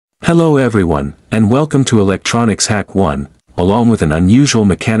Hello everyone, and welcome to Electronics Hack1, along with an unusual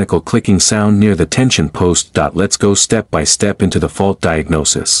mechanical clicking sound near the tension post. Let's go step by step into the fault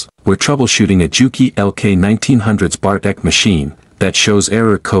diagnosis. We're troubleshooting a Juki LK-1900S Barteck machine that shows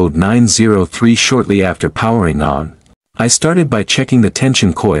error code 903 shortly after powering on. I started by checking the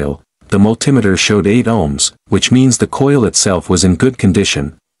tension coil. The multimeter showed 8 ohms, which means the coil itself was in good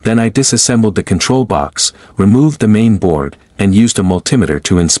condition. Then I disassembled the control box, removed the main board, and used a multimeter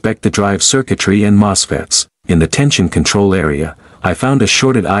to inspect the drive circuitry and MOSFETs. In the tension control area, I found a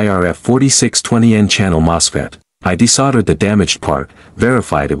shorted IRF4620 N-channel MOSFET. I desoldered the damaged part,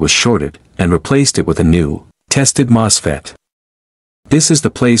 verified it was shorted, and replaced it with a new, tested MOSFET. This is the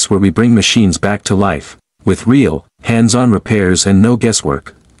place where we bring machines back to life, with real, hands-on repairs and no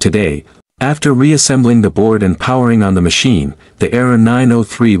guesswork. Today, after reassembling the board and powering on the machine, the error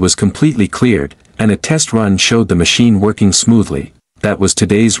 903 was completely cleared, and a test run showed the machine working smoothly. That was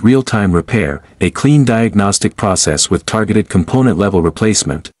today's real-time repair, a clean diagnostic process with targeted component-level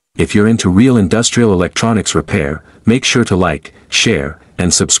replacement. If you're into real industrial electronics repair, make sure to like, share,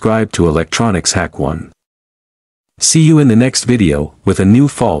 and subscribe to Electronics Hack1. See you in the next video, with a new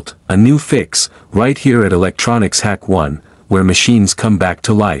fault, a new fix, right here at Electronics Hack1, where machines come back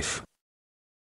to life.